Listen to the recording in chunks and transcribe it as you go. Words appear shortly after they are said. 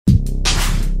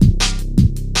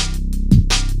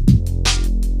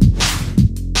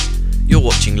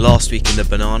last week in the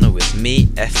banana with me,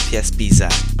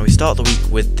 FPSBzak. And we start the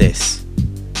week with this.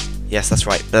 Yes, that's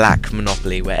right, Black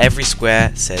Monopoly, where every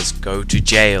square says go to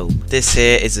jail. This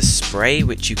here is a spray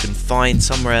which you can find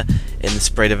somewhere in the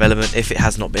spray development if it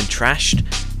has not been trashed.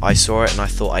 I saw it and I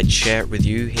thought I'd share it with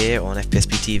you here on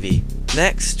FPSBtv.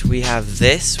 Next we have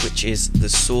this, which is the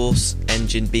source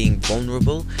engine being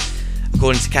vulnerable.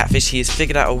 According to kat.fish, he has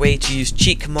figured out a way to use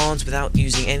cheat commands without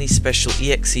using any special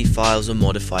exe files or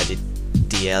modified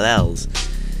DLLs.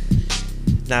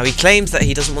 Now he claims that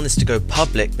he doesn't want this to go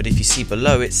public, but if you see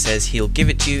below it says he'll give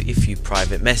it to you if you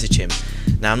private message him.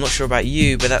 Now I'm not sure about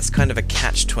you, but that's kind of a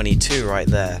catch-22 right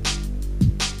there.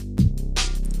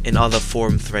 In other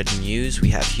forum thread news, we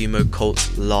have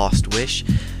humo-colt's last wish.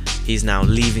 He's now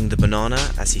leaving the banana,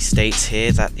 as he states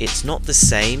here that it's not the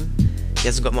same, he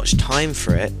hasn't got much time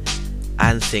for it,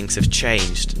 and things have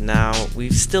changed. Now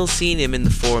we've still seen him in the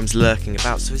forums lurking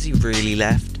about, so has he really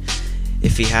left?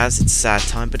 If he has, it's a sad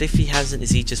time, but if he hasn't, is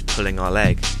he just pulling our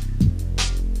leg?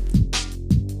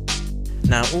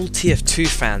 Now, all TF2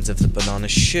 fans of the banana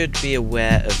should be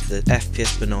aware of the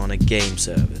FPSBanana game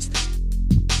servers.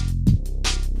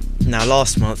 Now,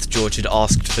 last month, George had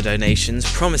asked for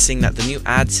donations, promising that the new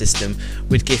ad system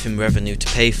would give him revenue to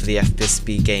pay for the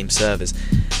FPSB game servers.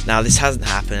 Now, this hasn't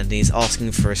happened, and he's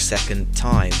asking for a second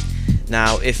time.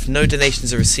 Now, if no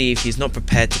donations are received, he's not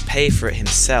prepared to pay for it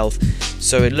himself,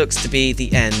 so it looks to be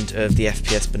the end of the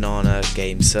FPSBanana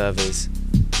game servers.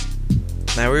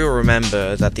 Now, we all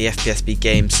remember that the FPSB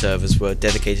game servers were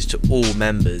dedicated to all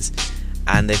members,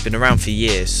 and they've been around for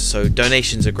years, so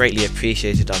donations are greatly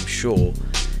appreciated, I'm sure,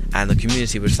 and the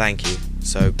community would thank you.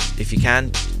 So, if you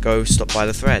can, go stop by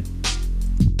the thread.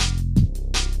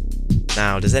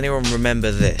 Now, does anyone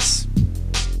remember this?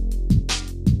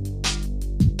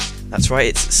 That's right,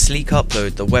 it's Sleek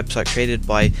Upload, the website created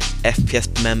by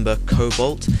FPS member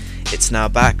Cobalt. It's now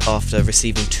back after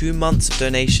receiving 2 months of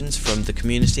donations from the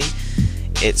community.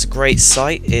 It's a great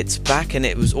site, it's back, and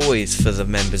it was always for the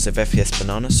members of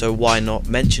FPSBanana, so why not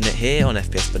mention it here on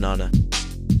FPSBanana?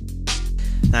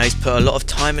 Now he's put a lot of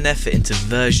time and effort into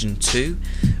version 2,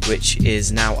 which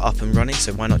is now up and running,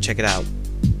 so why not check it out?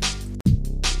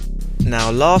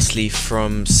 Now lastly,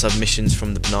 from submissions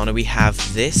from the banana, we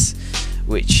have this,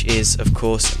 which is of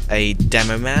course a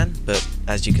demo man, but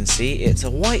as you can see it's a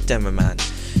white demo man,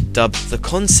 dubbed the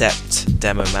concept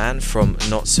demo man from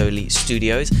Not So Elite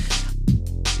Studios.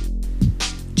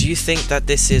 Do you think that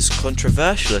this is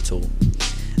controversial at all?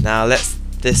 Now let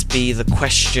this be the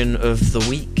question of the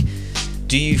week.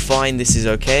 Do you find this is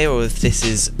okay, or if this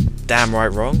is damn right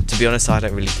wrong? To be honest, I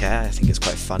don't really care, I think it's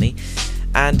quite funny,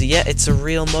 and yet it's a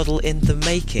real model in the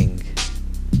making.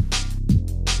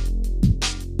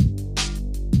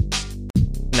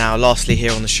 Now lastly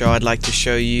here on the show, I'd like to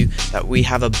show you that we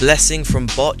have a blessing from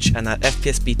Botch and that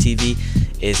FPSBtv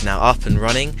is now up and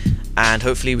running, and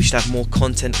hopefully we should have more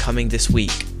content coming this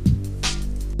week.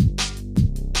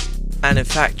 And in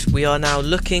fact, we are now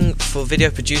looking for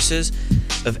video producers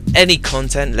of any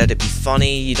content. Let it be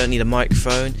funny, you don't need a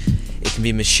microphone, it can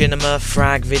be machinima,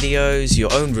 frag videos,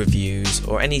 your own reviews,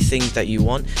 or anything that you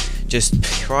want. Just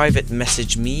private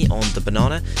message me on the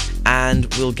banana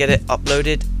and we'll get it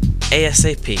uploaded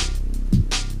ASAP.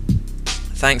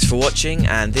 Thanks for watching,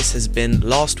 and this has been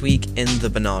Last Week in the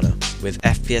Banana with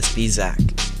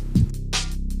FPSBzak.